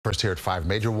First here at 5,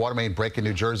 major water main break in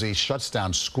New Jersey shuts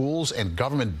down schools and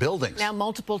government buildings. Now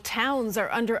multiple towns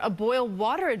are under a boil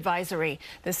water advisory.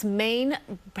 This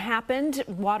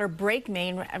water break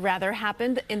main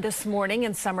happened in this morning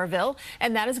in Somerville,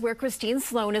 and that is where Christine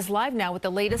Sloan is live now with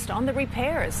the latest on the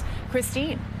repairs.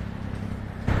 Christine.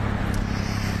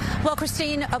 Well,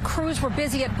 Christine, crews were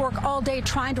busy at work all day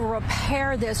trying to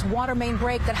repair this water main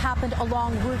break that happened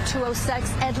along Route 206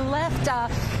 and left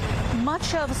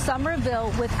much of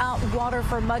Somerville without water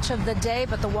for much of the day,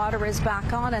 but the water is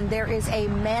back on and there is a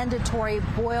mandatory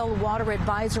boil water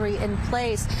advisory in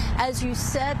place. As you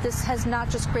said, this has not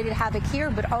just created havoc here,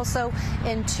 but also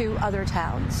in 2 other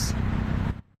towns.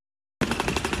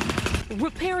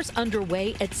 Repairs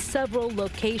underway at several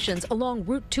locations along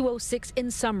Route 206 in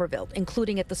Somerville,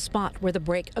 including at the spot where the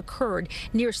break occurred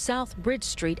near South Bridge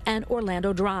Street and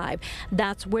Orlando Drive.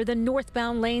 That's where the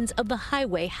northbound lanes of the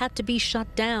highway had to be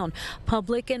shut down.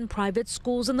 Public and private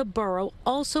schools in the borough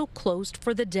also closed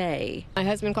for the day. My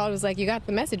husband called and was like, "You got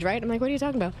the message, right?" I'm like, "What are you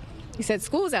talking about?" He said,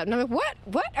 "School's out." And I'm like, "What?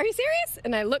 What? Are you serious?"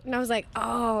 And I looked and I was like,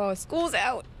 "Oh, school's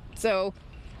out." So,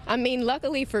 I mean,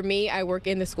 luckily for me, I work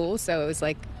in the school, so it was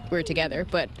like, we're together,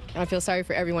 but I feel sorry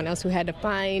for everyone else who had to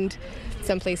find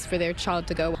someplace for their child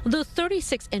to go. The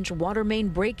 36-inch water main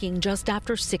breaking just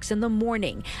after 6 in the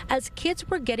morning as kids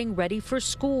were getting ready for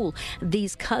school.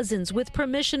 These cousins, with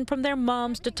permission from their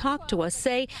moms to talk to us,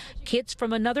 say kids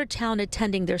from another town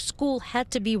attending their school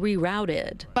had to be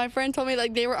rerouted. My friend told me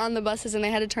like they were on the buses and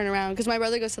they had to turn around because my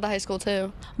brother goes to the high school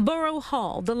too. Borough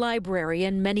Hall, the library,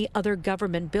 and many other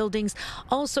government buildings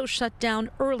also shut down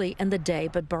early in the day,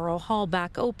 but Borough Hall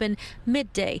back open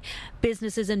midday.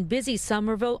 Businesses in busy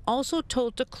Somerville also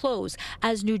told to close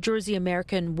as New Jersey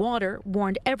American Water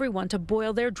warned everyone to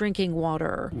boil their drinking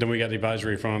water. Then we got the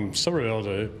advisory from Somerville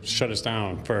to shut us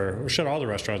down, shut all the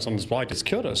restaurants on this block. It's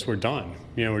killed us. We're done.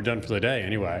 We're done for the day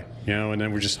anyway. And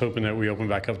then we're just hoping that we open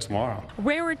back up tomorrow.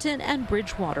 Raritan and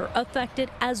Bridgewater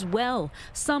affected as well.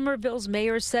 Somerville's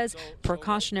mayor says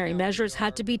precautionary measures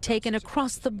had to be taken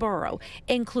across the borough,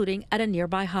 including at a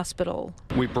nearby hospital.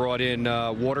 We brought in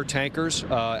water tankers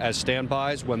as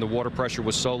standbys when the water pressure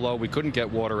was so low we couldn't get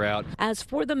water out. As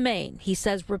for the main, he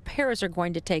says repairs are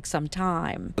going to take some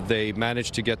time. They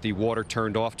managed to get the water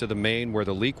turned off to the main where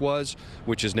the leak was,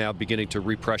 which is now beginning to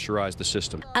repressurize the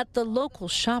system. At the local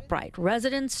ShopRite,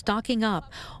 residents stocking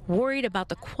up, worried about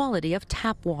the quality of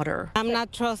tap water. I'm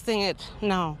not trusting it,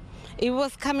 no. It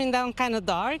was coming down kind of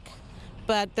dark,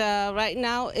 but right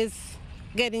now it's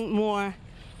getting more,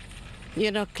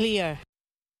 clear.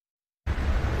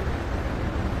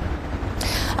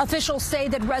 Officials say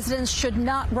that residents should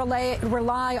not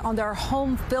rely on their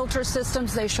home filter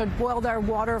systems. They should boil their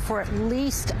water for at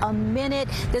least a minute.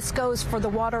 This goes for the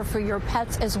water for your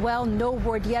pets as well. No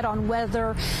word yet on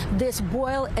whether this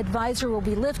boil advisory will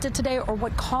be lifted today or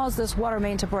what caused this water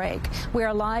main to break. We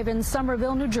are live in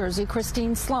Somerville, New Jersey.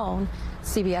 Christine Sloan,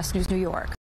 CBS News, New York.